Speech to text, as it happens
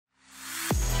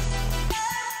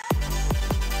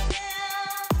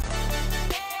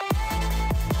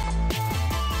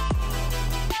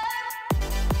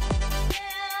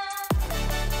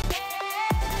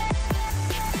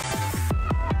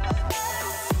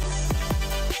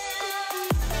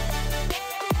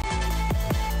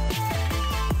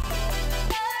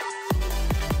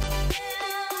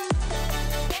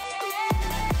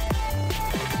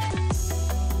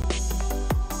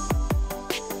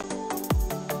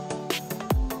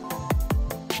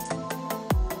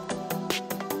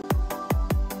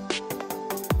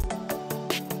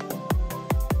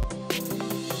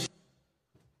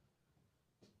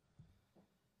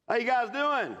How you guys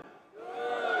doing?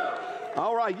 Good.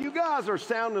 All right, you guys are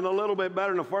sounding a little bit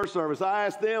better in the first service. I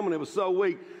asked them and it was so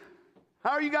weak. How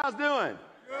are you guys doing?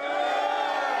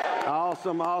 Good.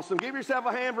 Awesome, awesome. Give yourself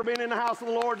a hand for being in the house of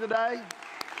the Lord today.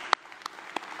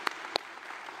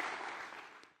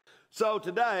 So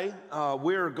today,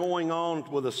 we're going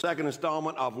on with the second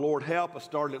installment of Lord Help. I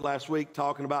started it last week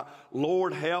talking about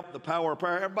Lord Help, the power of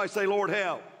prayer. Everybody say, Lord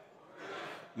Help.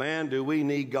 Man, do we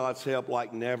need God's help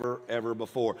like never, ever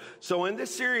before. So in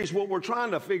this series, what we're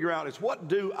trying to figure out is, what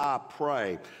do I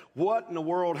pray? What in the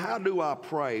world, how do I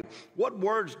pray? What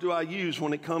words do I use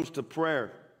when it comes to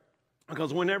prayer?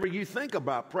 Because whenever you think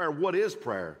about prayer, what is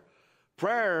prayer?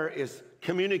 Prayer is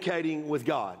communicating with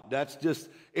God. That's just,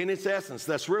 in its essence,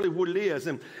 that's really what it is.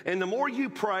 And the more you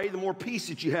pray, the more peace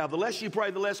that you have. The less you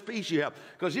pray, the less peace you have.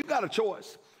 Because you've got a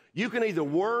choice. You can either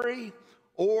worry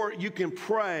or you can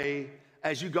pray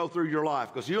as you go through your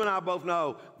life. Because you and I both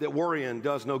know that worrying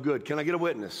does no good. Can I get a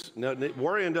witness? No,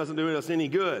 worrying doesn't do us any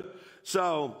good.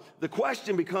 So the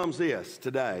question becomes this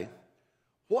today: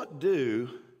 what do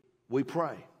we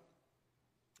pray?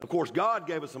 Of course, God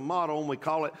gave us a model, and we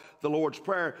call it the Lord's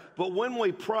Prayer. But when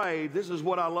we pray, this is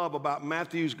what I love about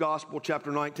Matthew's Gospel,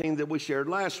 chapter 19, that we shared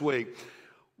last week.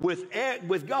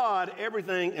 With God,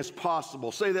 everything is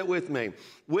possible. Say that with me.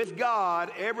 With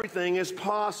God, everything is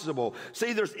possible.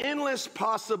 See, there's endless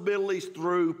possibilities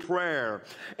through prayer.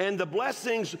 And the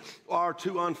blessings are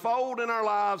to unfold in our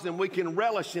lives, and we can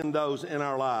relish in those in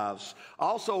our lives.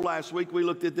 Also, last week, we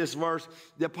looked at this verse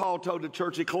that Paul told the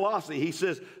church at Colossae. He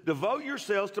says, devote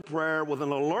yourselves to prayer with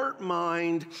an alert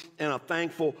mind and a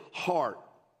thankful heart.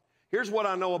 Here's what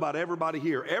I know about everybody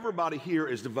here. Everybody here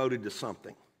is devoted to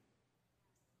something.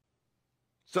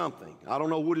 Something. I don't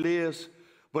know what it is,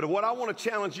 but what I want to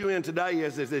challenge you in today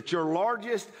is that your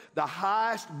largest, the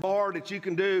highest bar that you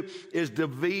can do is to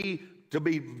be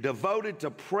devoted to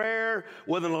prayer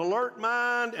with an alert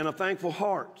mind and a thankful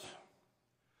heart.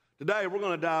 Today, we're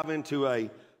going to dive into a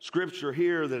scripture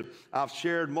here that I've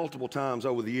shared multiple times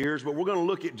over the years, but we're going to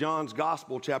look at John's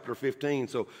Gospel, chapter 15.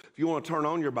 So if you want to turn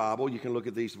on your Bible, you can look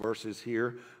at these verses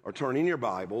here, or turn in your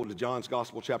Bible to John's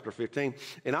Gospel, chapter 15.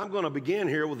 And I'm going to begin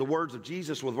here with the words of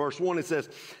Jesus with verse 1.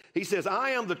 He says, I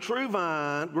am the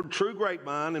true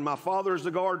grapevine, and my Father is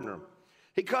the gardener.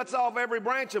 He cuts off every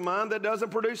branch of mine that doesn't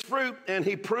produce fruit, and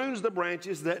he prunes the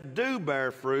branches that do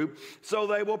bear fruit, so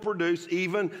they will produce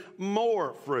even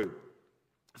more fruit.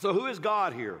 So who is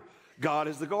God here? God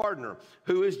is the gardener.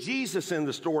 Who is Jesus in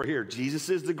the story here? Jesus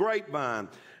is the grapevine.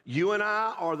 You and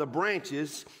I are the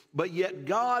branches, but yet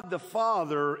God the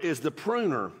Father is the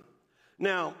pruner.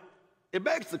 Now, it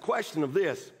begs the question of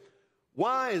this: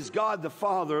 why is God the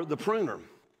Father the pruner?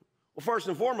 Well, first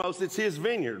and foremost, it's his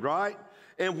vineyard, right?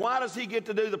 And why does he get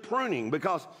to do the pruning?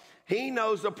 Because he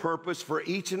knows the purpose for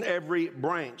each and every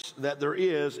branch that there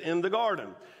is in the garden.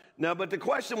 Now, but the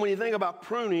question, when you think about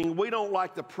pruning, we don't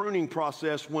like the pruning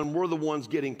process when we're the ones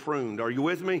getting pruned. Are you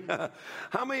with me?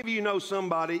 How many of you know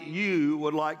somebody you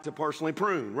would like to personally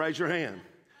prune? Raise your hand.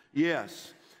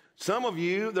 Yes. Some of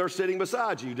you, they're sitting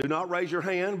beside you. Do not raise your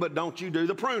hand, but don't you do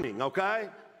the pruning, okay?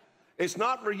 It's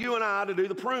not for you and I to do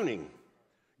the pruning.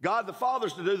 God the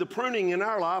Father's to do the pruning in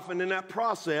our life, and in that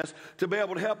process to be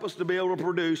able to help us to be able to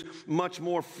produce much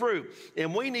more fruit.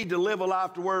 And we need to live a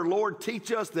life to where, Lord,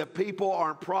 teach us that people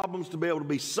aren't problems to be able to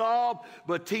be solved,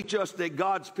 but teach us that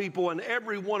God's people and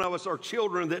every one of us are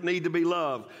children that need to be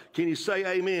loved. Can you say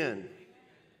amen?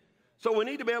 So we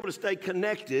need to be able to stay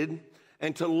connected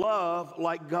and to love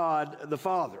like God the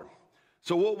Father.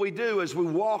 So what we do as we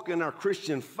walk in our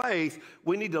Christian faith,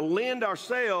 we need to lend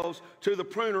ourselves to the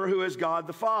pruner who is God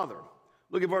the Father.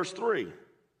 Look at verse 3.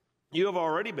 You have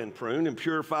already been pruned and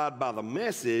purified by the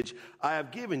message I have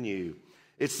given you.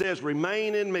 It says,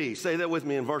 remain in me. Say that with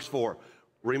me in verse 4.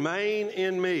 Remain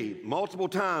in me. Multiple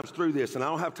times through this, and I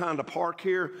don't have time to park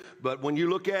here, but when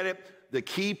you look at it, the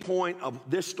key point of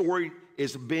this story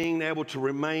is being able to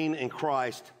remain in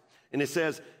Christ. And it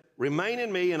says, remain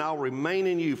in me, and I'll remain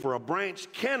in you. For a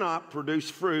branch cannot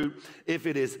produce fruit if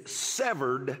it is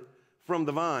severed from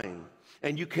the vine.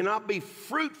 And you cannot be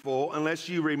fruitful unless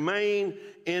you remain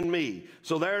in me.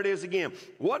 So there it is again.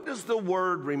 What does the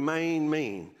word remain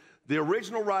mean? The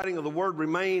original writing of the word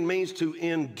remain means to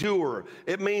endure.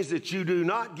 It means that you do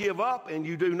not give up and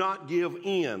you do not give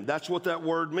in. That's what that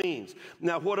word means.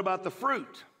 Now, what about the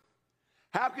fruit?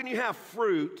 How can you have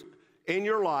fruit in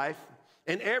your life,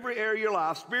 in every area of your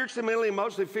life, spiritually, mentally,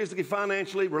 emotionally, physically,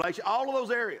 financially, relationally, all of those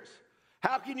areas?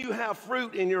 How can you have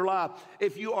fruit in your life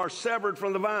if you are severed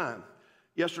from the vine?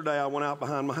 Yesterday, I went out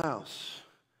behind my house,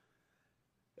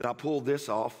 and I pulled this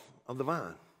off of the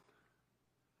vine.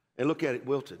 And look at it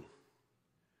wilted.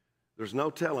 There's no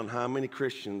telling how many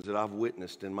Christians that I've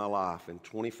witnessed in my life in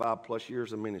 25 plus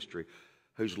years of ministry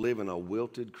who's living a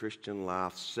wilted Christian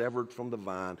life, severed from the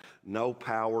vine, no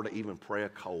power to even pray a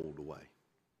cold away.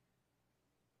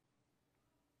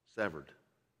 Severed.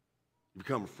 You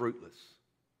become fruitless.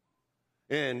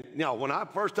 And you know, when I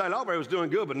first started over, it was doing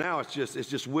good, but now it's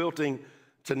just wilting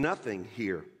to nothing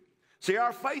here. See,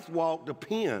 our faith walk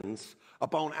depends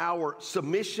upon our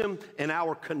submission and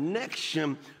our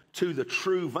connection to the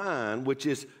true vine, which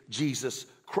is Jesus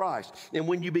Christ. And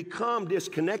when you become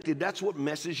disconnected, that's what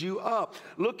messes you up.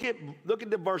 Look at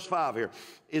the verse 5 here.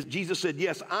 Jesus said,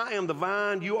 yes, I am the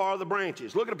vine, you are the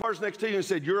branches. Look at the person next to you and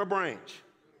said, you're a branch.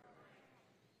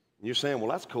 And you're saying, well,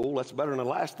 that's cool. That's better than the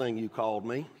last thing you called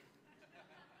me.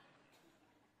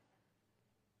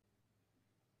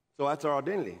 So that's our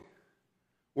identity.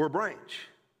 We're a branch.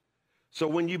 So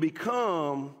when you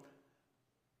become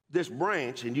this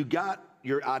branch and you got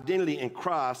your identity in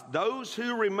Christ, those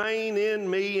who remain in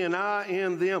me and I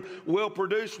in them will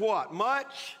produce what?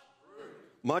 Much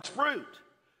fruit.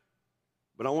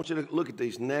 But I want you to look at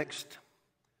these next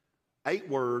 8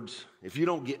 words. If you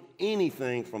don't get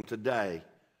anything from today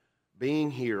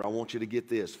being here, I want you to get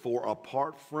this. For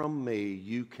apart from me,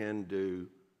 you can do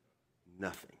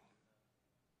nothing.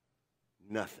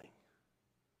 Nothing.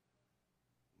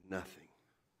 Nothing.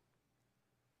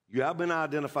 You have been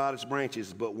identified as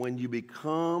branches, but when you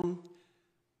become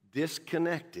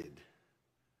disconnected,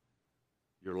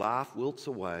 your life wilts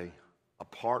away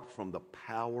apart from the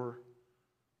power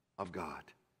of God.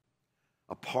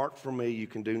 Apart from me, you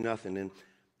can do nothing. And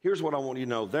here's what I want you to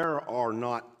know. There are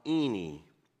not any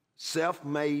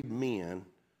self-made men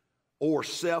or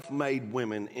self-made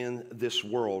women in this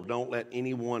world. Don't let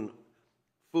anyone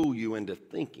fool you into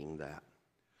thinking that.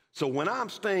 So when I'm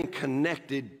staying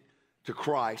connected to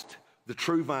Christ, the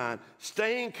true vine,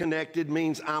 staying connected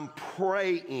means I'm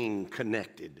praying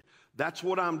connected. That's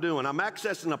what I'm doing. I'm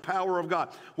accessing the power of God.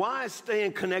 Why is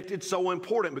staying connected so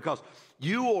important? Because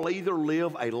you will either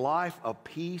live a life of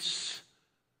peace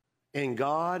in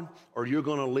God, or you're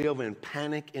going to live in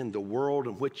panic in the world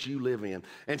in which you live in.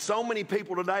 And so many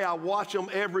people today, I watch them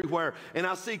everywhere, and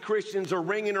I see Christians are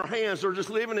wringing their hands. They're just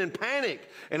living in panic.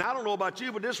 And I don't know about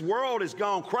you, but this world has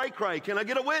gone cray-cray. Can I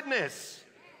get a witness?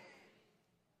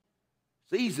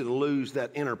 It's easy to lose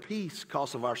that inner peace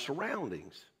because of our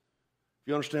surroundings. If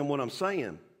you understand what I'm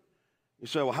saying. You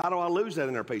say, well, how do I lose that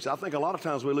inner peace? I think a lot of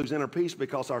times we lose inner peace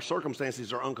because our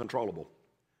circumstances are uncontrollable.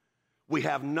 We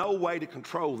have no way to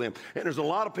control them. And there's a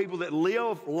lot of people that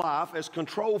live life as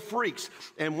control freaks.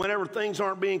 And whenever things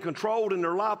aren't being controlled in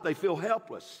their life, they feel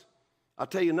helpless. I'll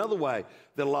tell you another way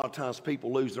that a lot of times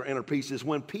people lose their inner peace is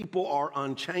when people are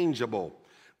unchangeable.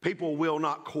 People will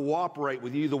not cooperate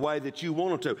with you the way that you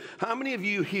want them to. How many of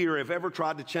you here have ever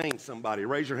tried to change somebody?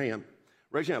 Raise your hand.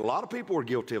 Raise your hand. A lot of people are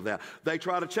guilty of that. They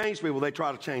try to change people. They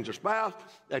try to change their spouse.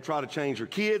 They try to change their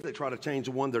kids. They try to change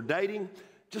the one they're dating.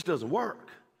 It just doesn't work.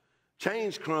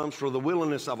 Change comes from the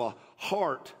willingness of a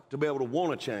heart to be able to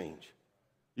want to change.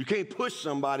 You can't push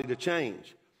somebody to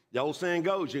change. The old saying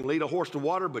goes, you can lead a horse to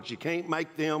water, but you can't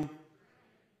make them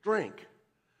drink.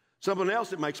 Something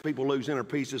else that makes people lose inner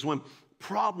peace is when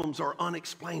problems are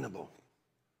unexplainable.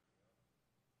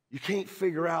 You can't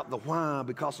figure out the why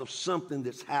because of something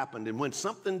that's happened. And when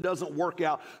something doesn't work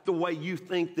out the way you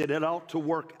think that it ought to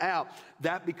work out,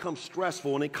 that becomes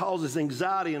stressful and it causes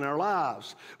anxiety in our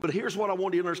lives. But here's what I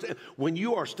want you to understand. When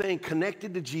you are staying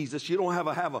connected to Jesus, you don't have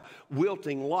a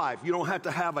wilting life. You don't have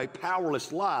to have a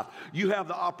powerless life. You have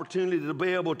the opportunity to be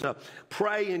able to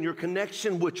pray in your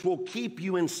connection, which will keep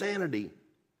you in sanity.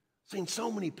 Seen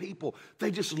so many people,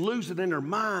 they just lose it in their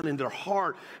mind and their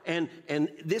heart. And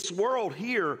this world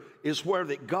here is where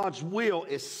that God's will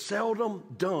is seldom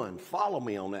done. Follow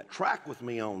me on that. Track with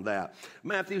me on that.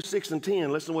 Matthew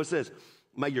 6:10, listen to what it says.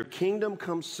 May your kingdom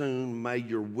come soon. May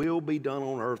your will be done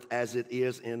on earth as it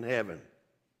is in heaven.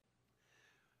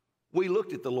 We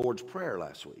looked at the Lord's Prayer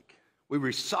last week. We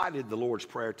recited the Lord's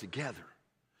Prayer together.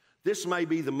 This may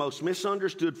be the most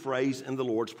misunderstood phrase in the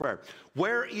Lord's Prayer.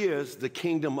 Where is the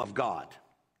kingdom of God?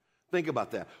 Think about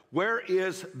that. Where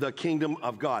is the kingdom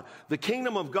of God? The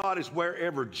kingdom of God is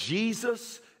wherever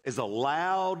Jesus is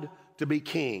allowed to be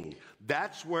king.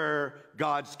 That's where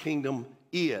God's kingdom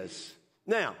is.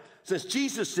 Now, since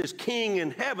Jesus is king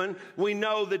in heaven, we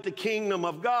know that the kingdom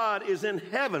of God is in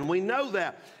heaven. We know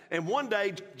that. And one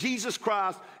day, Jesus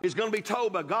Christ is going to be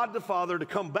told by God the Father to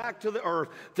come back to the earth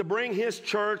to bring his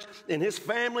church and his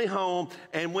family home.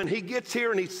 And when he gets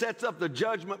here and he sets up the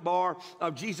judgment bar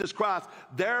of Jesus Christ,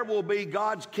 there will be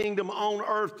God's kingdom on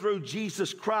earth through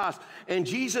Jesus Christ. And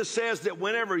Jesus says that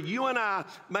whenever you and I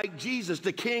make Jesus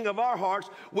the king of our hearts,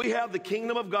 we have the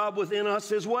kingdom of God within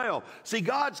us as well. See,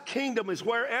 God's kingdom is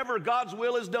wherever God's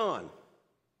will is done.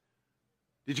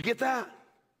 Did you get that?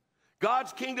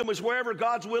 God's kingdom is wherever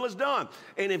God's will is done.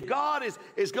 And if God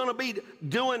is going to be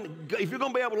doing, if you're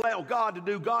going to be able to allow God to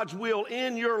do God's will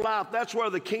in your life, that's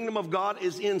where the kingdom of God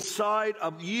is inside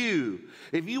of you.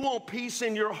 If you want peace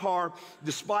in your heart,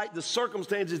 despite the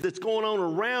circumstances that's going on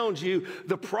around you,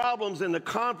 the problems and the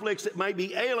conflicts that may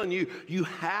be ailing you, you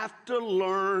have to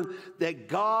learn that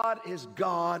God is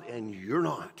God and you're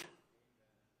not.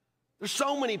 There's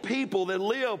so many people that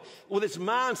live with this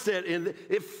mindset, and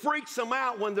it freaks them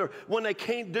out when they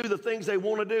can't do the things they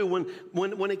want to do,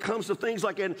 when it comes to things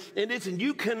like that. And listen,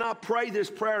 you cannot pray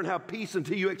this prayer and have peace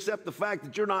until you accept the fact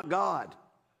that you're not God.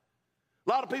 A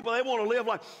lot of people, they want to live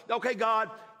like, okay,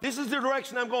 God, this is the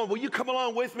direction I'm going. Will you come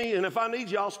along with me? And if I need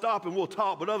you, I'll stop and we'll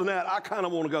talk. But other than that, I kind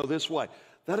of want to go this way.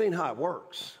 That ain't how it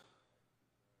works.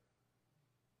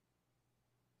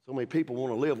 So many people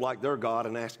want to live like they're God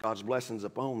and ask God's blessings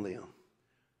upon them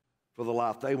for the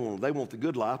life they want. They want the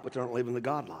good life, but they aren't living the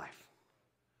God life.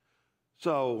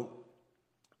 So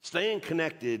staying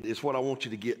connected is what I want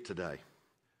you to get today.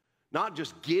 Not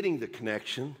just getting the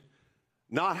connection,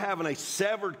 not having a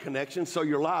severed connection so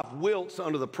your life wilts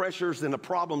under the pressures and the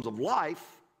problems of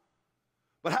life,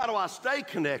 but how do I stay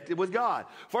connected with God?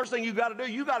 First thing you got to do,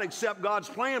 you got to accept God's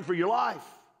plan for your life.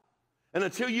 And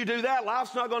until you do that,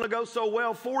 life's not going to go so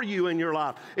well for you in your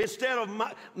life. Instead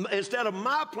of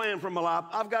my plan for my life,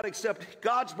 I've got to accept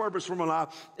God's purpose for my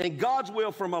life and God's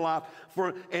will for my life.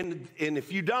 And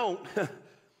if you don't,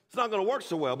 it's not going to work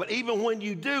so well. But even when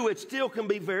you do, it still can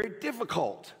be very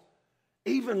difficult.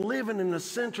 Even living in the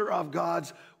center of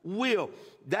God's will.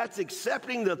 That's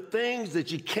accepting the things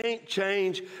that you can't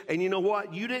change. And you know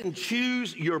what? You didn't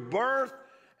choose your birth.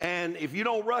 And if you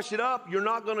don't rush it up, you're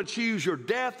not going to choose your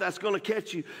death. That's going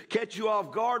to catch you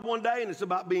off guard one day, and it's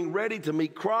about being ready to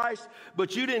meet Christ.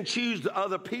 But you didn't choose the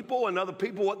other people and other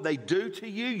people, what they do to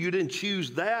you. You didn't choose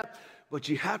that. But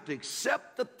you have to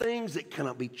accept the things that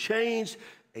cannot be changed,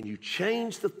 and you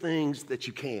change the things that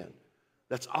you can.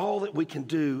 That's all that we can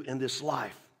do in this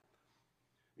life.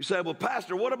 You say, well,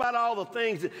 Pastor, what about all the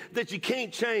things that you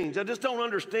can't change? I just don't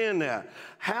understand that.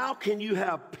 How can you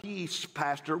have peace,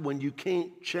 Pastor, when you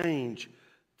can't change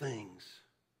things?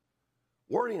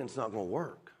 Worrying's not going to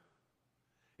work.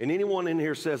 And anyone in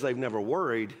here says they've never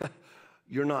worried,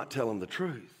 you're not telling the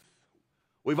truth.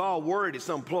 We've all worried at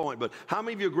some point, but how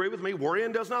many of you agree with me?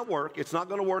 Worrying does not work. It's not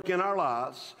going to work in our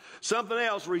lives. Something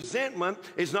else, resentment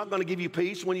is not going to give you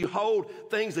peace. When you hold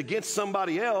things against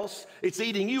somebody else, it's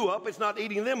eating you up. It's not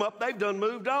eating them up. They've done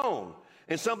moved on.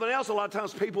 And something else, a lot of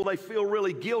times people, they feel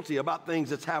really guilty about things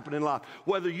that's happened in life,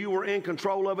 whether you were in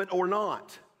control of it or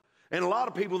not. And a lot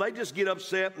of people, they just get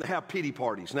upset and they have pity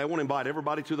parties, and they want to invite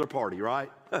everybody to their party, right?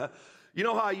 You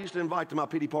know how I used to invite to my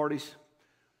pity parties?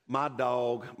 My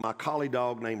dog, my collie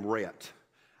dog named Rhett.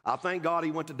 I thank God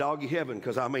he went to doggy heaven,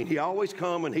 because, I mean, he always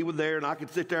come and he was there, and I could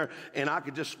sit there and I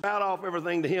could just spout off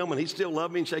everything to him, and he still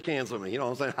loved me and shake hands with me. You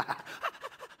know what I'm saying?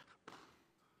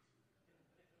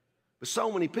 But so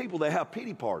many people, they have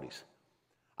pity parties.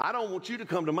 I don't want you to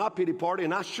come to my pity party,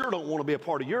 and I sure don't want to be a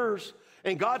part of yours.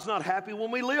 And God's not happy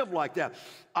when we live like that.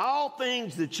 All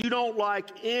things that you don't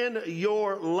like in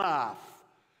your life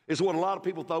is what a lot of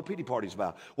people throw pity parties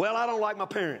about. Well, I don't like my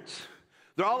parents.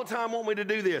 They're all the time want me to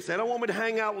do this. They don't want me to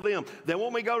hang out with them. They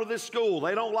want me to go to this school.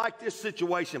 They don't like this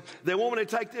situation. They want me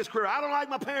to take this career. I don't like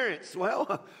my parents.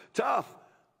 Well, tough.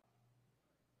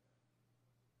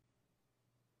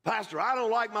 Pastor, I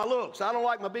don't like my looks. I don't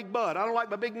like my big butt. I don't like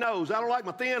my big nose. I don't like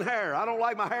my thin hair. I don't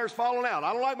like my hair's falling out.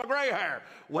 I don't like my gray hair.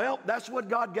 Well, that's what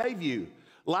God gave you.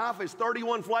 Life is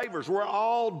 31 flavors. We're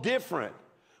all different.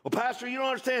 Well, Pastor, you don't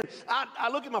understand. I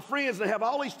look at my friends, and they have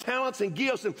all these talents and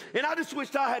gifts, and I just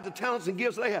wished I had the talents and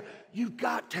gifts they have. You've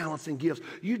got talents and gifts.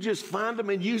 You just find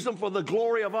them and use them for the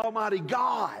glory of Almighty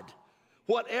God.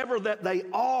 Whatever that they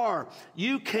are,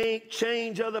 you can't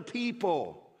change other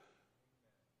people.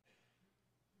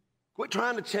 Quit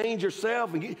trying to change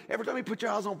yourself. And every time you put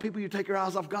your eyes on people, you take your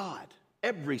eyes off God.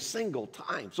 Every single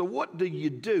time. So what do? You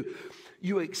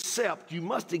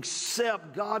must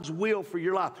accept God's will for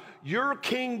your life. Your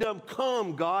kingdom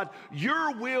come, God.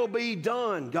 Your will be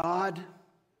done, God.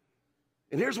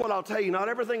 And here's what I'll tell you. Not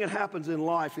everything that happens in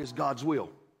life is God's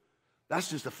will. That's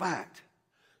just a fact.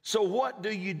 So what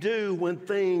do you do when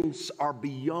things are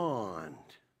beyond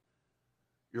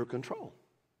your control?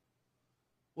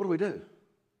 What do?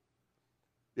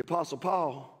 The Apostle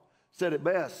Paul said it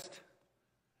best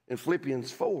in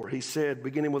Philippians 4. He said,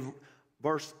 beginning with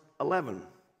verse 11,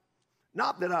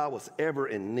 "Not that I was ever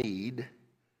in need,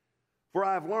 for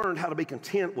I have learned how to be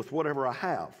content with whatever I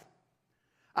have.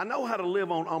 I know how to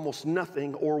live on almost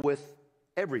nothing or with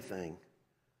everything.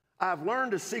 I have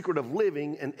learned the secret of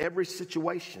living in every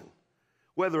situation,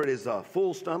 whether it is a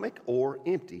full stomach or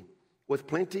empty, with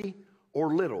plenty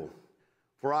or little,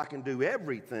 for I can do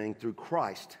everything through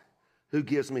Christ who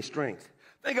gives me strength."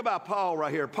 Think about Paul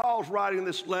right here. Paul's writing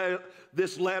this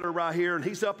letter right here, and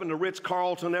he's up in the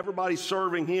Ritz-Carlton. Everybody's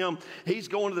serving him. He's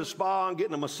going to the spa and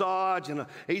getting a massage, and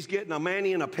he's getting a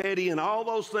mani and a pedi and all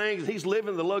those things. He's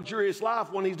living the luxurious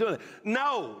life when he's doing it.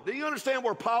 No. Do you understand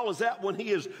where Paul is at when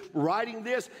he is writing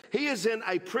this? He is in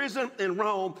a prison in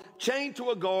Rome, chained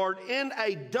to a guard, in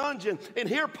a dungeon. And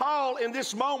here Paul, in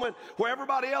this moment where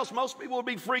everybody else, most people would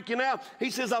be freaking out,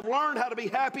 he says, "I've learned how to be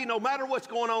happy no matter what's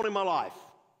going on in my life."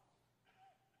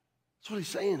 That's what he's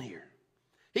saying here.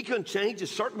 He couldn't change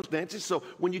his circumstances, so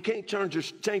when you can't change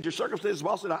your circumstances,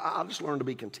 Paul said, I just learned to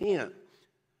be content.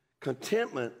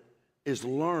 Contentment is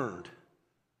learned,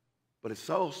 but it's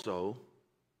also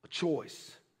a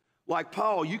choice. Like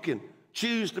Paul, you can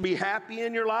choose to be happy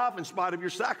in your life in spite of your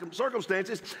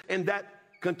circumstances, and that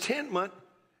contentment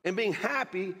and being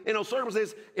happy in those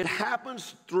circumstances, it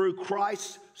happens through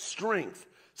Christ's strength.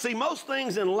 See, most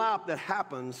things in life that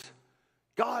happens,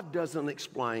 God doesn't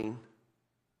explain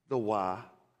the why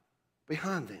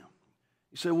behind them.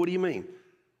 You say, what do you mean?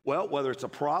 Well, whether it's a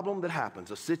problem that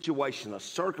happens, a situation, a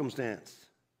circumstance.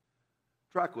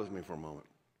 Track with me for a moment.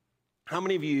 How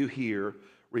many of you here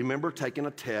remember taking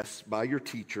a test by your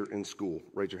teacher in school?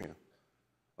 Raise your hand.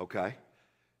 Okay.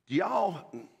 Do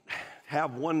y'all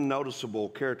have one noticeable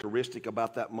characteristic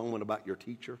about that moment about your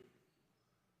teacher?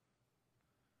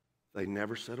 They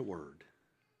never said a word.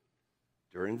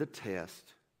 During the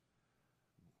test,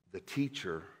 the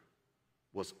teacher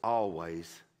was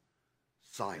always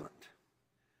silent.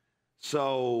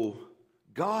 So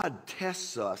God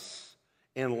tests us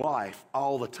in life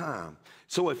all the time.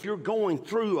 So if you're going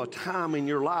through a time in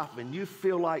your life and you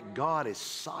feel like God is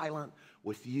silent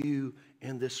with you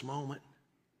in this moment,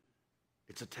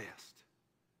 it's a test.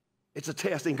 It's a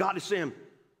test. And God is saying,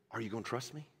 are you going to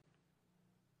trust me?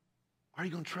 Are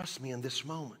you going to trust me in this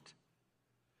moment?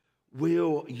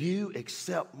 Will you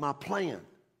accept my plan?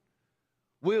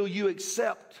 Will you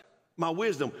accept my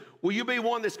wisdom? Will you be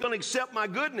one that's going to accept my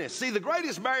goodness? See, the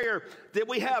greatest barrier that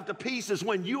we have to peace is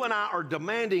when you and I are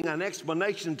demanding an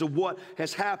explanation to what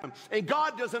has happened. And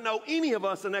God doesn't know any of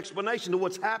us an explanation to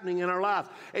what's happening in our lives.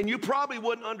 And you probably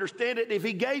wouldn't understand it if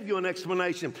He gave you an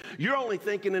explanation. You're only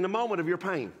thinking in the moment of your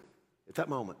pain. At that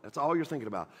moment, that's all you're thinking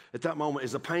about. At that moment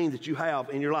is the pain that you have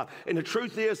in your life. And the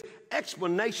truth is,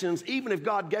 explanations, even if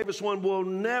God gave us one, will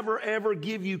never, ever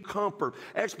give you comfort.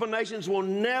 Explanations will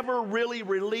never really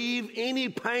relieve any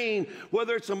pain,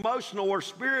 whether it's emotional or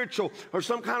spiritual or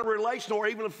some kind of relational or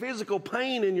even a physical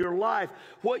pain in your life.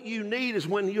 What you need is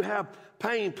when you have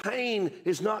pain. Pain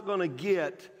is not going to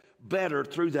get better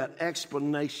through that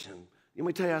explanation. Let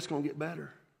me tell you how it's going to get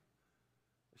better.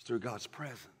 It's through God's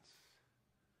presence.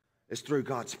 It's through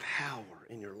God's power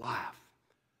in your life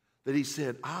that He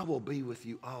said, I will be with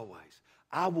you always.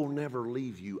 I will never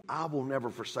leave you. I will never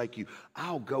forsake you.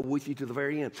 I'll go with you to the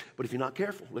very end. But if you're not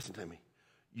careful, listen to me,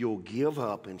 you'll give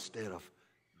up instead of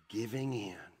giving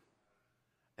in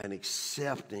and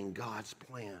accepting God's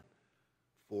plan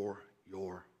for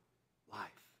your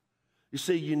life. You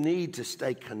see, you need to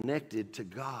stay connected to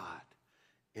God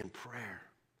in prayer.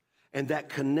 And that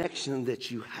connection that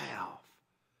you have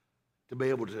to be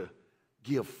able to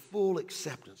give full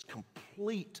acceptance,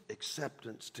 complete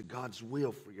acceptance to God's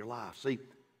will for your life. See,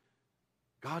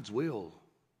 God's will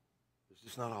is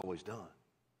just not always done.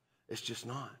 It's just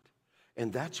not.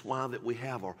 And that's why that we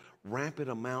have a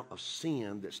rampant amount of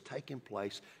sin that's taking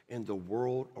place in the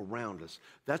world around us.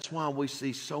 That's why we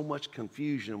see so much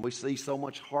confusion. We see so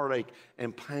much heartache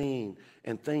and pain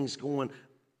and things going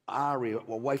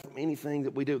away from anything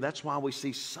that we do. That's why we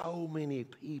see so many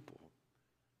people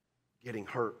getting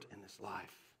hurt in this life.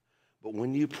 But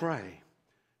when you pray,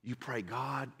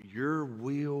 God, your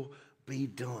will be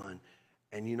done.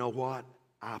 And you know what?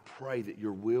 I pray that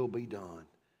your will be done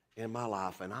in my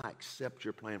life, and I accept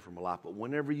your plan for my life. But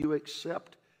whenever you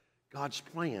accept God's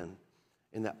plan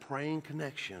in that praying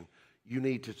connection, you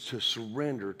need to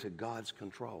surrender to God's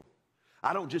control.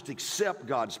 I don't just accept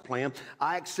God's plan.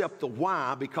 I accept the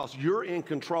why because you're in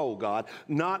control, God,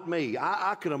 not me.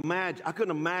 I couldn't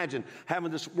imagine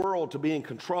having this world to be in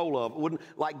control of. It wouldn't,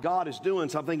 like God is doing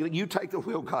something. You take the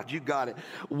wheel, God, you got it.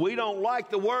 We don't like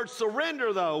the word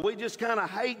surrender, though. We just kind of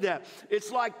hate that.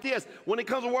 It's like this. When it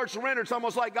comes to the word surrender, it's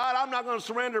almost like, God, I'm not going to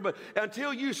surrender. But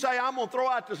until you say, I'm going to throw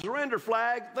out the surrender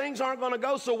flag, things aren't going to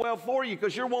go so well for you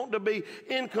because you're wanting to be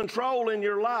in control in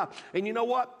your life. And you know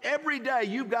what? Every day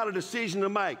you've got a decision to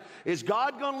make. Is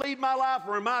God going to lead my life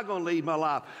or am I going to lead my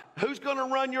life? Who's going to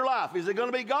run your life? Is it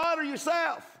going to be God or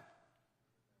yourself?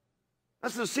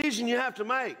 That's the decision you have to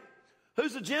make.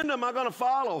 Whose agenda am I going to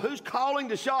follow? Who's calling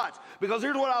the shots? Because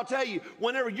here's what I'll tell you.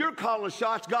 Whenever you're calling the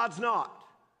shots, God's not.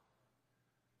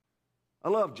 I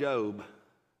love Job.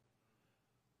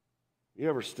 You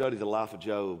ever study the life of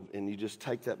Job and you just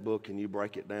take that book and you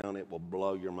break it down, it will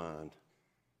blow your mind.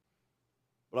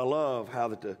 But I love how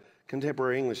the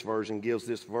Contemporary English Version gives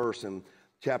this verse in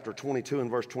chapter 22 and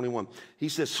verse 21. He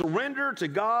says, surrender to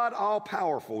God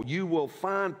all-powerful. You will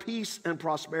find peace and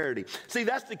prosperity. See,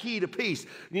 that's the key to peace.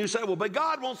 And you say, well, but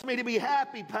God wants me to be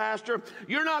happy, Pastor.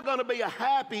 You're not going to be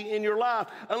happy in your life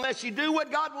unless you do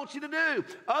what God wants you to do.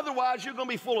 Otherwise, you're going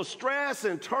to be full of stress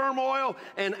and turmoil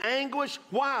and anguish.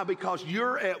 Why? Because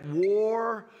you're at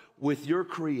war with your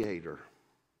Creator.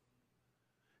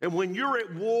 And when you're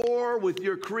at war with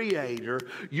your Creator,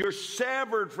 you're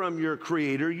severed from your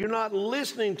Creator, you're not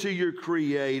listening to your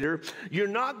Creator, you're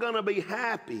not going to be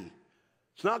happy.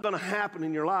 It's not going to happen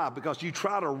in your life because you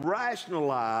try to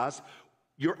rationalize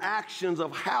your actions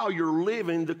of how you're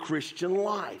living the Christian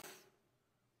life.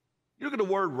 You look at the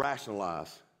word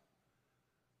rationalize.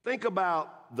 Think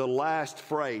about the last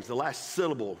phrase, the last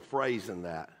syllable phrase in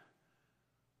that.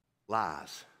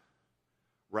 Lies.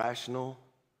 Rational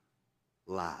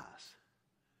lies.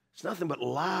 It's nothing but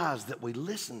lies that we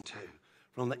listen to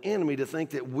from the enemy to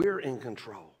think that we're in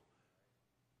control.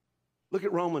 Look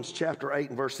at Romans chapter 8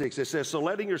 and verse 6. It says, so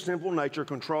letting your sinful nature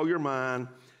control your mind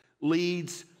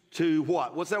leads to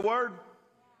what? What's that word?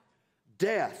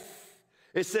 Death.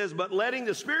 It says, but letting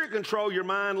the Spirit control your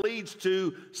mind leads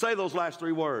to, say those last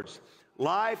three words,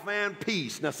 life and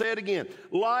peace. Now say it again.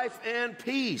 Life and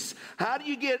peace. How do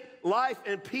you get life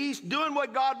and peace? Doing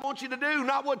what God wants you to do,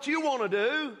 not what you want to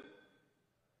do.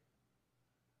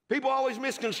 People always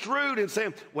misconstrued and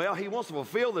saying, well, he wants to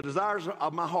fulfill the desires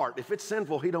of my heart. If it's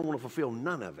sinful, he don't want to fulfill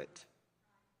none of it.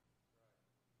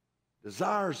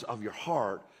 Desires of your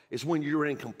heart is when you're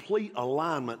in complete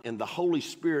alignment in the Holy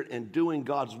Spirit and doing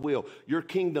God's will. Your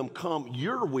kingdom come,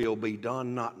 your will be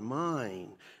done, not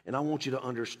mine. And I want you to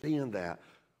understand that.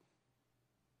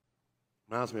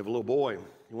 Reminds me of a little boy.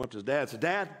 He went to his dad and said,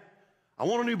 Dad, I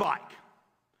want a new bike.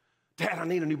 Dad, I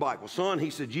need a new bike. Well, son, he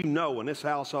said, you know, in this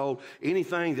household,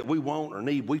 anything that we want or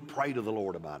need, we pray to the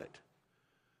Lord about it.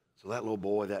 So that little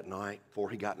boy that night, before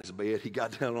he got in his bed, he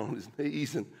got down on his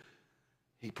knees and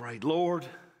he prayed, Lord,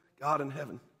 God in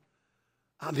heaven,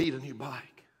 I need a new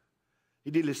bike.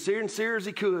 He did as sincere as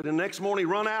he could. And the next morning,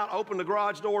 he run out, opened the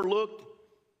garage door, looked.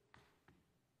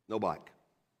 No bike.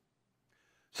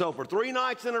 So for 3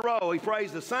 nights in a row, he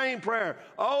prays the same prayer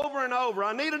over and over.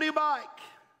 I need a new bike.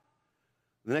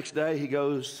 The next day, he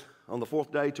goes on the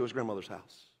 4th day to his grandmother's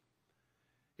house.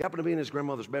 He happened to be in his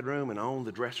grandmother's bedroom, and on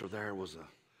the dresser there was a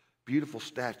beautiful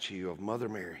statue of Mother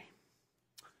Mary.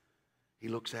 He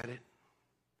looks at it.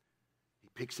 He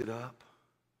picks it up.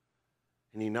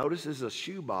 And he notices a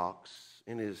shoebox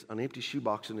an empty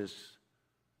shoebox in his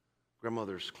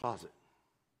grandmother's closet.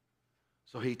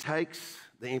 So he takes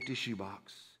the empty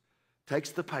shoebox, takes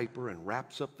the paper and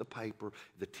wraps up the paper,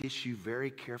 the tissue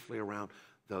very carefully around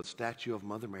the statue of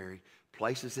Mother Mary,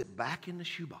 places it back in the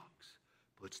shoebox,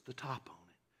 puts the top on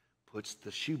it, puts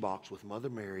the shoebox with Mother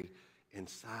Mary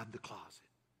inside the closet.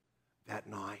 That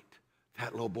night,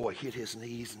 that little boy hit his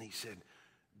knees and he said,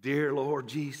 Dear Lord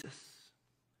Jesus,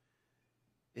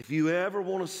 if you ever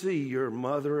want to see your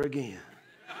mother again,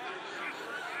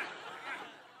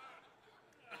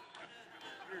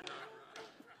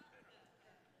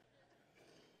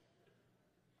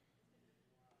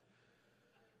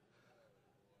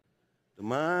 the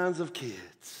minds of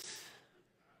kids.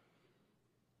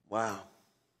 Wow.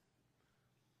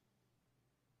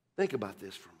 Think about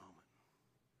this for a moment.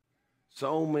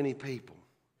 So many people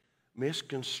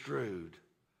misconstrued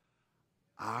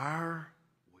our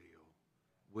will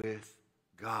with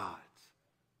God's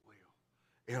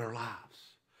will in our lives.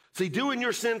 See, doing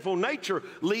your sinful nature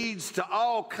leads to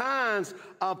all kinds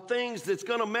of things that's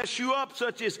going to mess you up,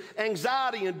 such as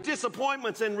anxiety and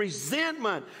disappointments and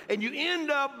resentment. And you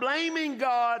end up blaming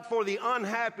God for the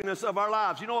unhappiness of our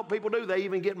lives. You know what people do? They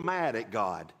even get mad at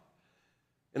God.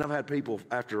 And I've had people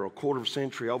after over a quarter of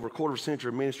a century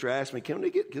of ministry ask me,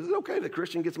 is it okay that a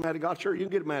Christian gets mad at God? Sure, you can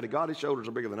get mad at God. His shoulders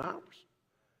are bigger than ours.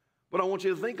 But I want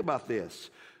you to think about this.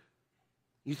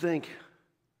 You think,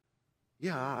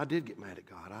 yeah, I did get mad at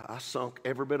God. I sunk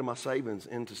every bit of my savings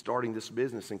into starting this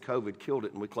business, and COVID killed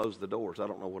it, and we closed the doors. I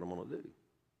don't know what I'm going to do.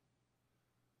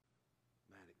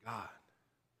 Mad at God.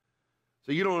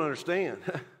 So you don't understand.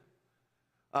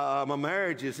 My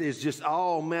marriage is just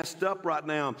all messed up right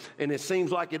now, and it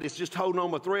seems like it's just holding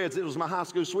on by threads. It was my high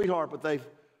school sweetheart, but they've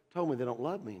told me they don't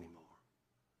love me anymore.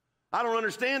 I don't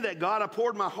understand that, God. I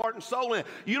poured my heart and soul in.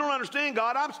 You don't understand,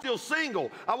 God. I'm still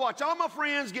single. I watch all my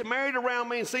friends get married around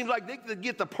me, and it seems like they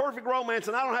get the perfect romance,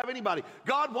 and I don't have anybody.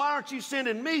 God, why aren't you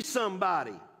sending me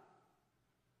somebody? I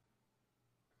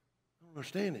don't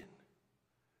understand it.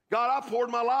 God, I poured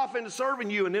my life into serving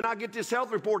you, and then I get this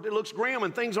health report that looks grim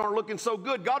and things aren't looking so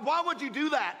good. God, why would you do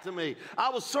that to me? I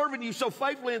was serving you so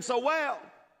faithfully and so well.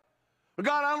 But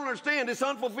God, I don't understand this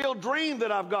unfulfilled dream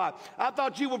that I've got. I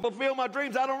thought you would fulfill my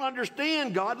dreams. I don't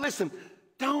understand, God. Listen,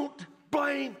 don't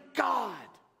blame God.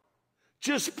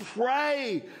 Just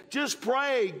pray. Just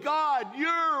pray. God,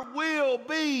 your will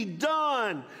be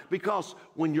done. Because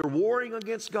when you're warring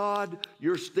against God,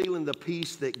 you're stealing the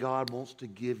peace that God wants to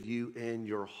give you in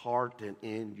your heart and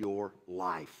in your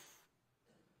life.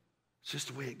 It's just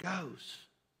the way it goes.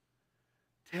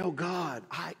 Tell God,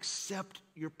 I accept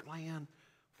your plan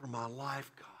for my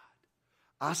life,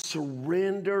 God. I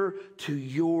surrender to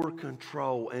your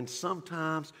control. And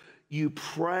sometimes you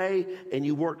pray and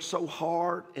you work so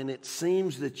hard and it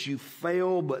seems that you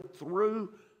fail, but through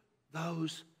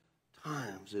those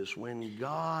times is when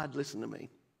God, listen to me,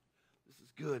 this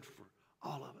is good for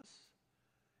all of us.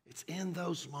 It's in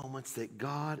those moments that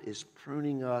God is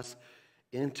pruning us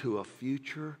into a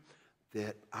future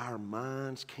that our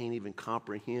minds can't even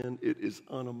comprehend. It is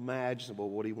unimaginable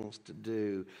what he wants to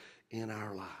do in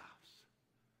our lives.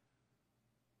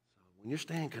 So when you're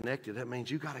staying connected, that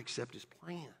means you got to accept his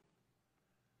plan.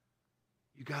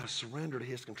 You got to surrender to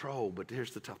his control, but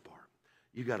here's the tough part.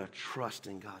 You got to trust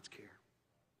in God's care.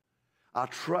 I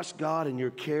trust God in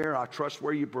your care. I trust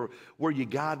where you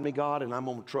guide me, God, and I'm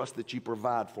going to trust that you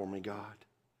provide for me, God.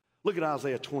 Look at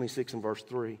Isaiah 26 and verse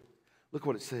 3. Look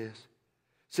what it says.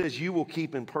 It says, you will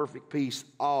keep in perfect peace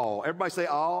all. Everybody say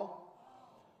all.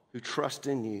 Who trust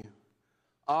in you.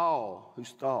 All whose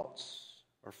thoughts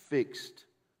are fixed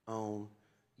on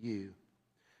you.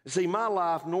 And see, my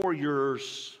life nor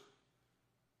yours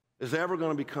is ever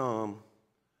going to become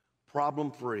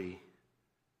problem-free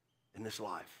in this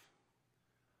life.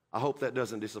 I hope that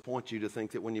doesn't disappoint you to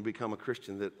think that when you become a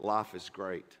Christian that life is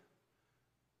great.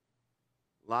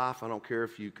 Life, I don't care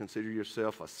if you consider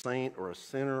yourself a saint or a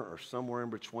sinner or somewhere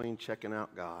in between checking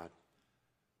out God.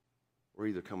 We're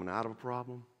either coming out of a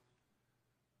problem,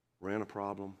 we're in a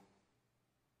problem,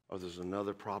 or there's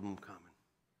another problem coming.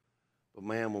 But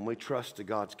man, when we trust to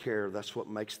God's care, that's what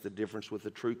makes the difference with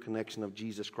the true connection of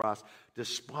Jesus Christ.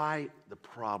 Despite the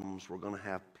problems, we're going to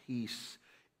have peace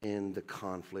in the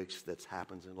conflicts that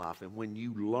happens in life. And when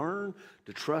you learn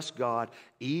to trust God,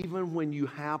 even when you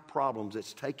have problems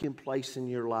that's taking place in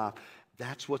your life,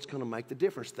 that's what's going to make the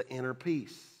difference, the inner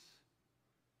peace.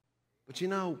 But you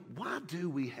know, why do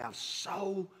we have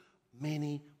so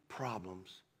many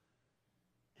problems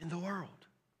in the world?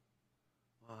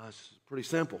 Well, it's pretty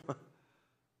simple.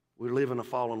 We live in a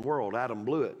fallen world. Adam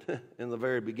blew it in the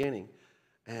very beginning.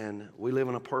 And we live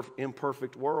in an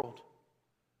imperfect world.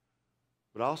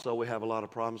 But also we have a lot of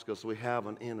problems because we have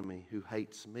an enemy who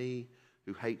hates me,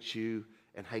 who hates you,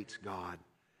 and hates God.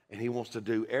 And he wants to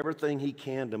do everything he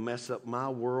can to mess up my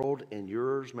world and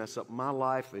yours, mess up my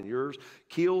life and yours,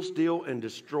 kill, steal, and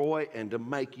destroy, and to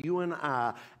make you and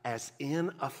I as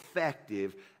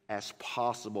ineffective as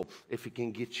possible. If he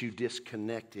can get you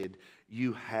disconnected,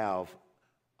 you have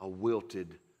a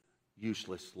wilted,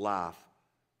 useless life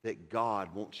that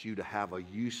God wants you to have a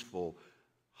useful,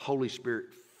 Holy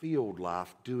Spirit-filled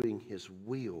life doing his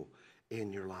will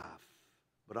in your life.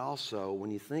 But also, when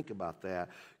you think about that,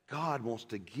 God wants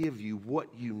to give you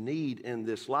what you need in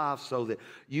this life so that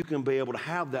you can be able to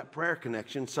have that prayer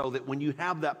connection, so that when you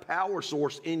have that power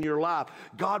source in your life,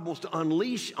 God wants to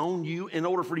unleash on you in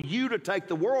order for you to take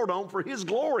the world on for his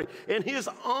glory and his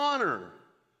honor.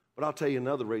 But I'll tell you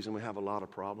another reason we have a lot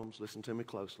of problems. Listen to me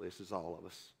closely. This is all of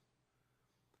us.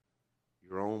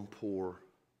 Your own poor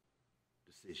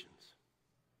decisions.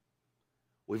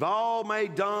 We've all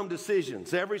made dumb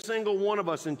decisions, every single one of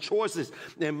us, and choices.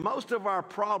 And most of our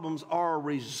problems are a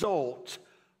result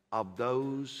of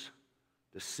those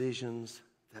decisions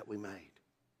that we made.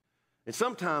 And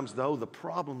sometimes, though, the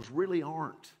problems really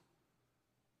aren't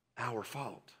our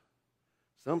fault.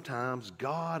 Sometimes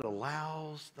God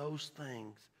allows those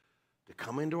things to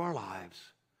come into our lives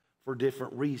for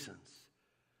different reasons.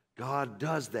 God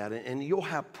does that, and you'll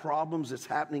have problems that's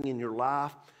happening in your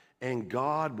life, and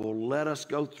God will let us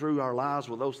go through our lives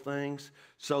with those things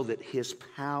so that His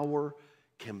power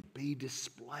can be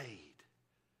displayed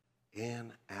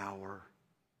in our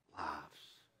lives.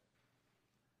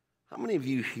 How many of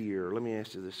you here, let me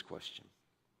ask you this question.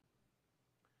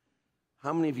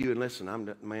 How many of you, and listen,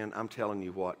 I'm telling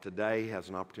you what, today has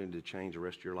an opportunity to change the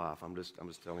rest of your life. I'm just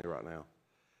telling you right now.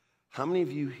 How many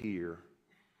of you here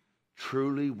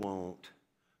truly want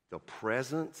the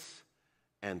presence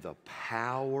and the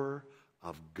power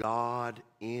of God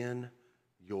in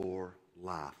your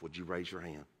life? Would you raise your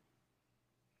hand?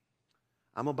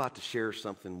 I'm about to share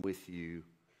something with you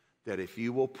that if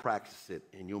you will practice it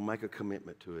and you'll make a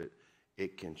commitment to it,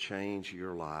 it can change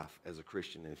your life as a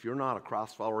Christian. And if you're not a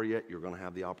Christ follower yet, you're going to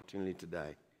have the opportunity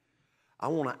today. I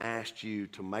want to ask you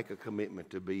to make a commitment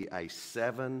to be a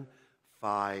 7-5-2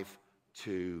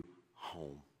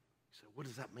 home. You say, what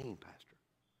does that mean, Pastor?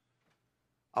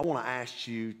 I want to ask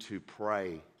you to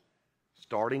pray,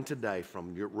 starting today,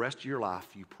 from your rest of your life,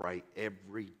 you pray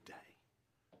every day,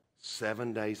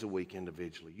 7 days a week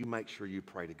individually. You make sure you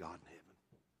pray to God in heaven.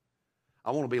 I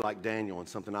want to be like Daniel in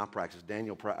something I practice.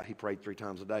 Daniel, he prayed 3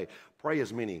 times a day. Pray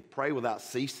as many. Pray without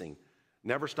ceasing.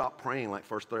 Never stop praying like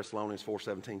 1 Thessalonians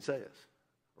 4:17 says.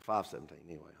 Or 5:17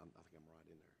 anyway. I think I'm right in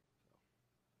there.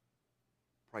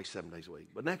 Pray 7 days a week.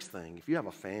 But next thing, if you have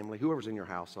a family, whoever's in your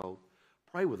household,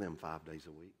 pray with them 5 days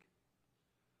a week.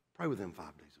 Pray with them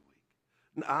 5 days a week.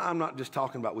 I'm not just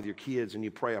talking about with your kids and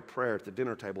you pray a prayer at the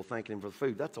dinner table thanking them for the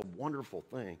food. That's a wonderful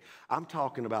thing. I'm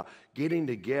talking about getting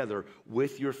together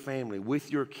with your family, with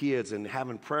your kids, and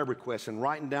having prayer requests and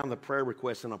writing down the prayer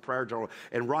requests in a prayer journal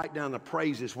and write down the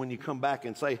praises when you come back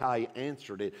and say how you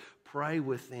answered it. Pray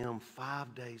with them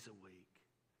 5 days a week.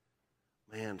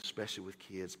 Man, especially with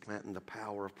kids, planting the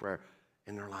power of prayer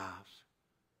in their lives.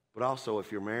 But also, if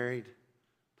you're married,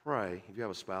 pray. If you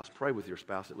have a spouse, pray with your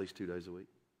spouse at least 2 days a week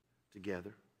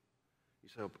together. You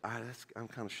say, I'm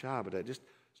kind of shy, but just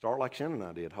start like Shannon and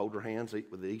I did. Hold your hands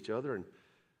with each other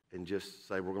and just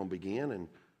say, we're going to begin. And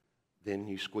then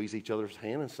you squeeze each other's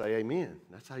hand and say, amen.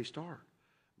 That's how you start.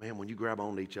 Man, when you grab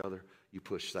onto each other, you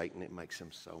push Satan. It makes him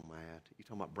so mad. You're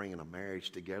talking about bringing a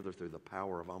marriage together through the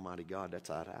power of Almighty God. That's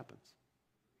how it happens.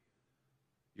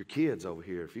 Your kids over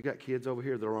here, if you got kids over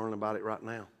here, they're learning about it right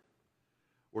now.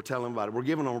 We're telling them about it. We're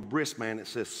giving them a wristband that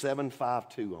says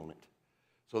 752 on it.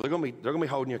 So they're going to be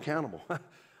holding you accountable.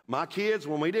 My kids,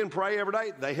 when we didn't pray every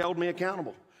day, they held me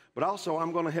accountable. But also,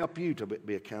 I'm going to help you to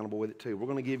be accountable with it too. We're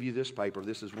going to give you this paper.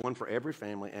 This is one for every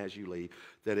family as you leave,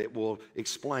 that it will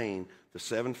explain the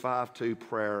 752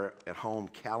 prayer at home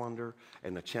calendar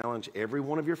and the challenge every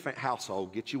one of your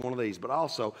household. Get you one of these. But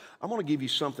also, I'm going to give you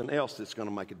something else that's going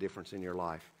to make a difference in your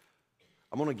life.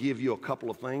 I'm going to give you a couple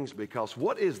of things, because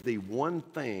what is the one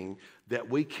thing that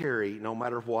we carry no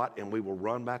matter what, and we will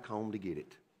run back home to get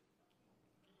it?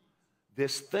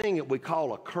 This thing that we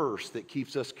call a curse that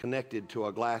keeps us connected to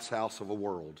a glass house of a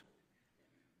world.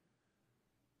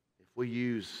 If we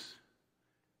use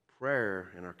prayer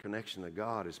and our connection to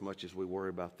God as much as we worry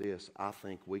about this, I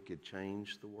think we could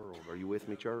change the world. Are you with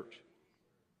me, church?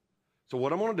 So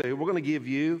what I'm going to do, we're going to give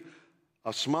you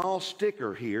a small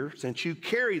sticker here, since you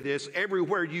carry this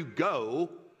everywhere you go,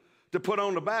 to put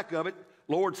on the back of it,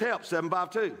 Lord's Help,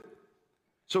 752.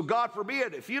 So God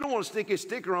forbid, if you don't want to stick his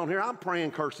sticker on here, I'm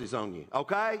praying curses on you,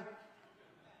 okay?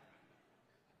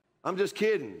 I'm just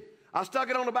kidding. I stuck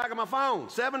it on the back of my phone,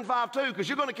 752, because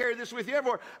you're going to carry this with you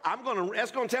everywhere.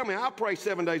 That's going to tell me I pray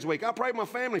 7 days a week. I pray with my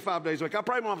family 5 days a week. I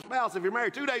pray with my spouse, if you're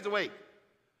married, 2 days a week.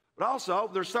 But also,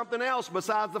 there's something else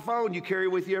besides the phone you carry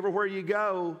with you everywhere you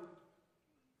go.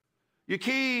 Your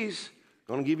keys.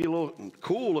 Going to give you a little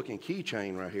cool-looking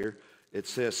keychain right here. It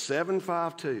says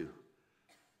 752.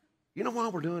 You know why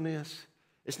we're doing this?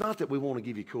 It's not that we want to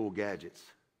give you cool gadgets.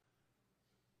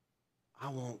 I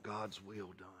want God's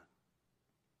will done.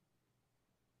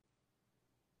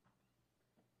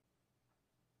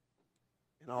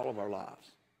 In all of our lives.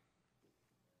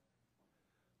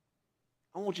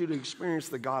 I want you to experience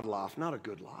the God life, not a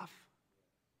good life.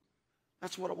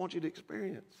 That's what I want you to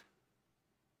experience.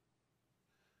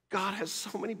 God has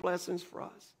so many blessings for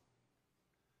us.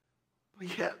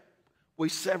 But yet, we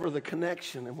sever the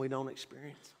connection and we don't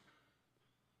experience them.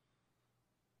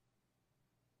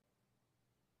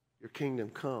 Your kingdom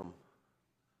come.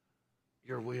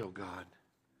 Your will, God,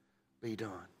 be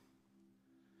done.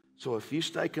 So if you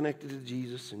stay connected to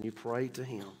Jesus and you pray to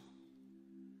him,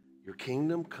 your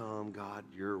kingdom come, God,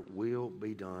 your will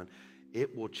be done.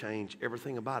 it will change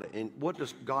everything about it. And what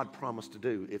does God promise to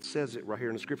do? It says it right here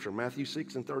in the scripture, Matthew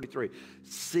 6:33.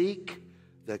 Seek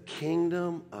the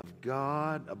kingdom of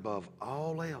God above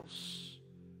all else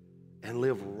and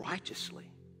live righteously,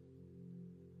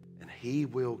 and he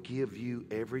will give you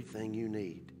everything you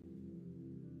need.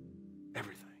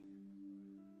 Everything.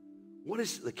 What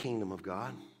is the kingdom of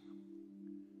God?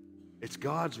 It's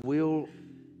God's will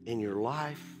in your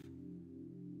life,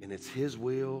 and it's his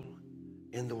will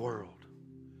in the world.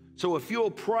 So if you'll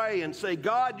pray and say,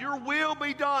 God, your will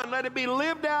be done. Let it be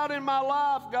lived out in my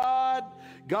life, God.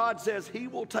 God says he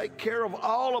will take care of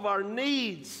all of our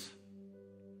needs.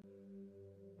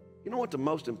 You know what the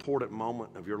most important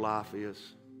moment of your life is?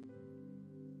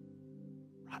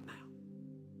 Right now.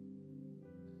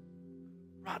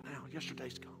 Right now.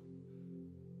 Yesterday's gone.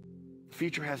 The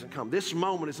future hasn't come. This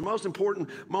moment is the most important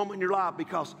moment in your life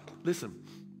because, listen,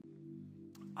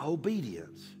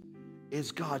 obedience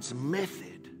is God's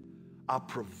method of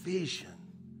provision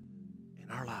in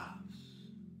our lives.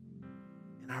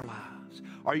 In our lives.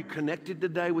 Are you connected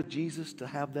today with Jesus to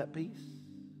have that peace?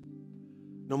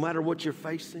 No matter what you're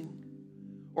facing?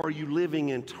 Or are you living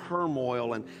in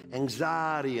turmoil and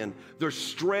anxiety and there's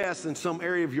stress in some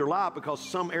area of your life because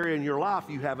some area in your life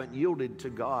you haven't yielded to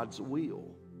God's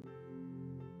will?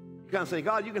 You kind of say,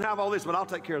 God, you can have all this, but I'll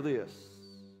take care of this.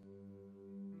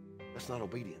 That's not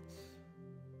obedience.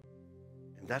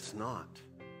 And that's not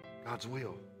God's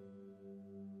will.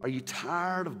 Are you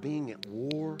tired of being at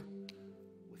war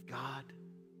with God?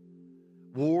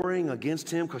 Warring against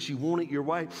him because you want it your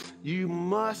way? You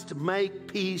must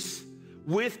make peace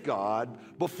with God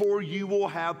before you will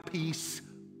have peace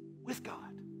with God.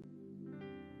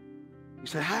 You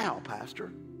say, how,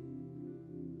 Pastor?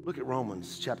 Look at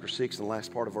Romans chapter 6 and the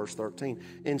last part of verse 13.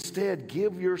 Instead,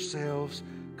 give yourselves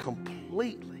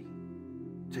completely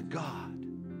to God.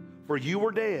 For you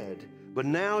were dead, but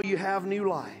now you have new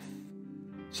life.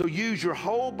 So use your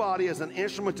whole body as an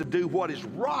instrument to do what is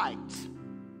right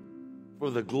for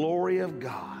the glory of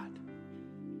God.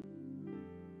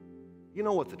 You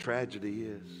know what the tragedy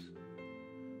is?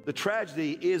 The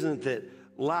tragedy isn't that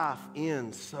life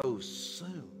ends so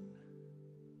soon,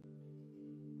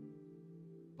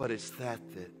 but it's that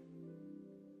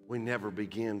we never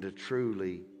begin to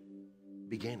truly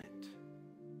begin it.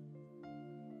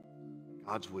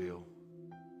 God's will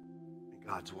and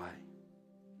God's way.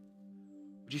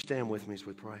 Would you stand with me as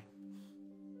we pray?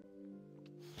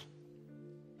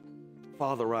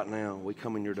 Father, right now, we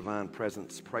come in your divine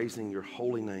presence, praising your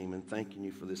holy name and thanking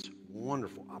you for this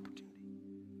wonderful opportunity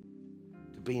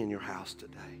to be in your house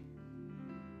today.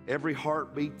 Every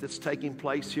heartbeat that's taking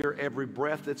place here, every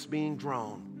breath that's being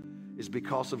drawn is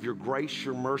because of your grace,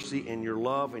 your mercy, and your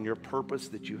love and your purpose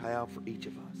that you have for each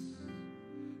of us.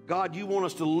 God, you want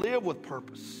us to live with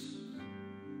purpose.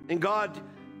 And God,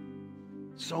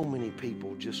 so many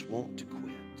people just want to quit.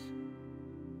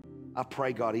 I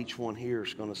pray, God, each one here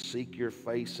is going to seek your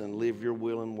face and live your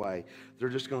will and way. They're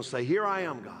just going to say, here I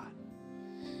am, God.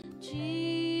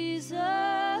 Jesus,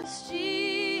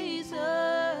 Jesus,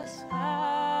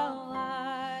 how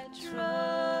I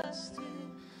trust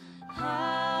you,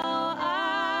 how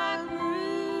I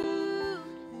grew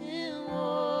in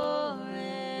war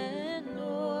and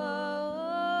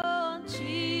war.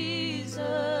 Jesus,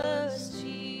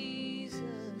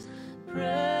 Jesus,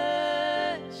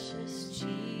 precious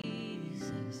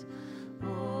Jesus,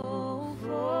 oh,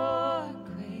 for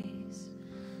grace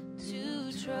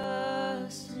to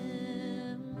trust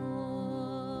him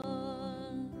more.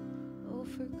 Oh,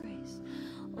 for grace,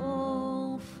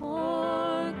 oh,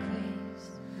 for grace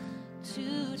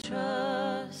to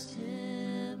trust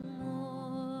him more.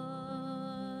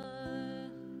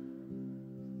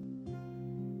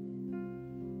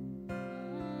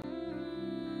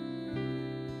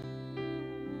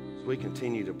 As we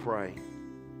continue to pray,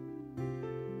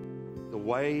 the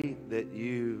way that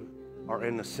you are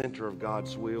in the center of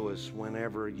God's will is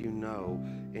whenever you know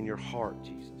in your heart,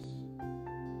 Jesus.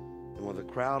 And with a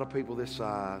crowd of people this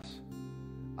size,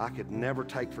 I could never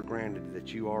take for granted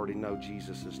that you already know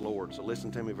Jesus is Lord. So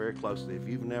listen to me very closely. If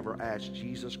you've never asked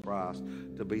Jesus Christ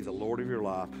to be the Lord of your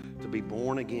life, to be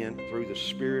born again through the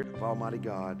Spirit of Almighty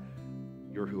God,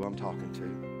 you're who I'm talking to.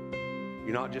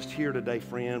 You're not just here today,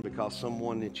 friend, because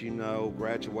someone that you know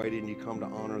graduated and you come to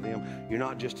honor them. You're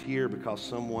not just here because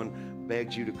someone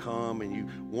begged you to come and you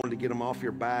wanted to get them off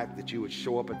your back, that you would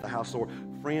show up at the house door.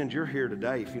 Friend, you're here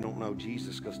today if you don't know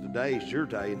Jesus, because today is your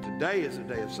day, and today is a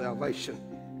day of salvation.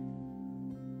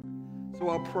 So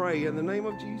I'll pray in the name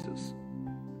of Jesus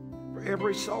for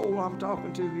every soul I'm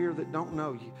talking to here that don't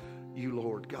know you,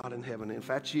 Lord God in heaven. If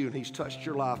that's you and he's touched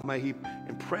your life, may he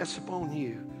impress upon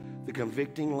you the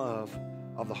convicting love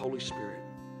of the Holy Spirit.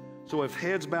 So if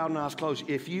heads bowed and eyes closed,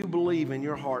 if you believe in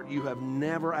your heart you have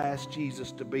never asked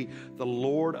Jesus to be the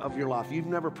Lord of your life, you've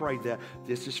never prayed that,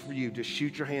 this is for you. Just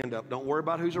shoot your hand up. Don't worry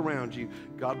about who's around you.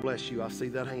 God bless you. I see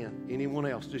that hand. Anyone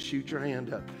else, just shoot your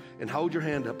hand up and hold your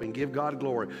hand up and give God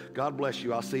glory. God bless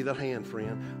you. I see that hand,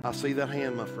 friend. I see that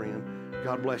hand, my friend.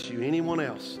 God bless you. Anyone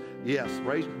else? Yes,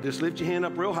 just lift your hand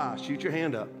up real high. Shoot your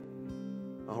hand up.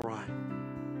 All right.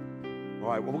 All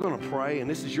right, well, we're going to pray, and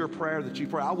this is your prayer that you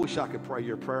pray. I wish I could pray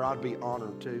your prayer. I'd be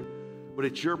honored to. But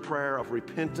it's your prayer of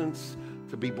repentance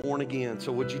to be born again.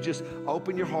 So would you just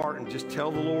open your heart and just tell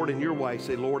the Lord in your way,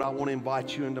 say, Lord, I want to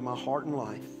invite you into my heart and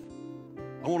life.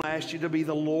 I want to ask you to be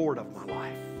the Lord of my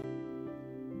life.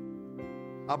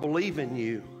 I believe in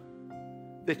you,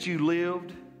 that you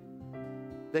lived,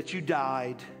 that you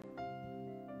died,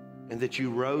 and that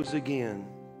you rose again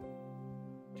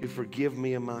to forgive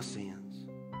me of my sins.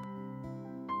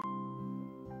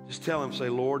 Just tell him, say,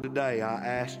 Lord, today I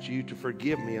asked you to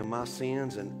forgive me of my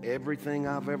sins and everything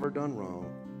I've ever done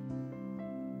wrong.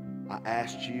 I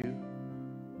asked you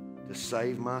to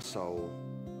save my soul.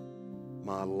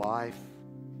 My life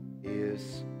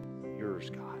is yours,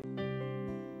 God.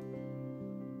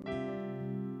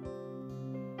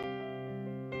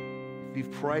 If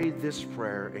you've prayed this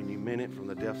prayer and you meant it from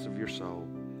the depths of your soul,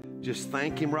 just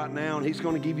thank him right now, and he's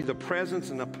going to give you the presence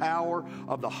and the power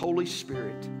of the Holy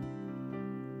Spirit.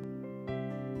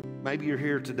 Maybe you're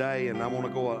here today, and I want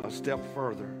to go a step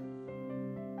further.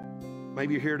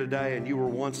 Maybe you're here today and you were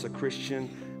once a Christian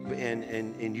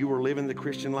and you were living the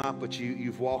Christian life, but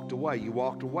you've walked away. You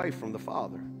walked away from the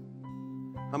Father.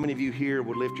 How many of you here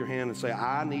would lift your hand and say,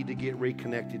 I need to get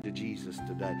reconnected to Jesus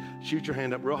today? Shoot your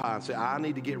hand up real high and say, I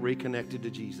need to get reconnected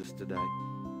to Jesus today.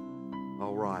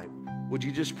 All right. Would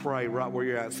you just pray right where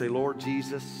you're at and say, Lord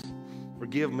Jesus,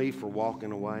 forgive me for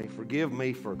walking away. Forgive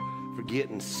me for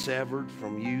getting severed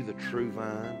from you, the true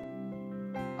vine.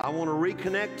 I want to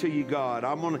reconnect to you, God.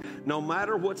 No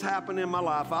matter what's happened in my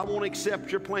life, I want to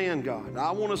accept your plan, God. I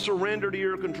want to surrender to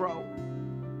your control.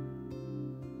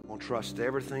 I want to trust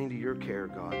everything to your care,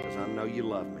 God, because I know you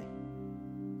love me.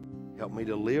 Help me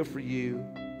to live for you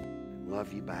and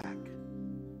love you back.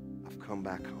 I've come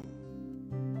back home.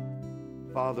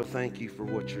 Father, thank you for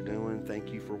what you're doing.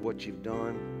 Thank you for what you've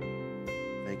done.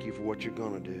 Thank you for what you're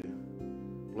going to do.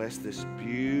 Bless this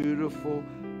beautiful,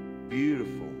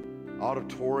 beautiful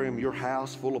auditorium, your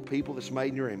house full of people that's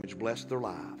made in your image. Bless their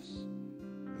lives.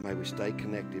 And may we stay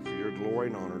connected for your glory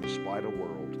and honor despite a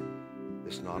world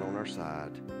that's not on our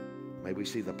side. May we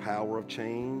see the power of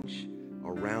change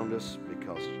around us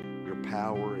because your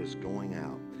power is going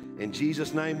out. In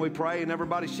Jesus' name we pray, and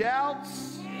everybody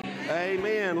shouts,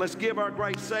 amen. Let's give our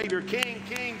great Savior, King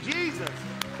Jesus,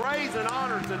 praise and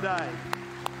honor today.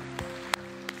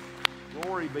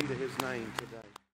 Glory be to his name today.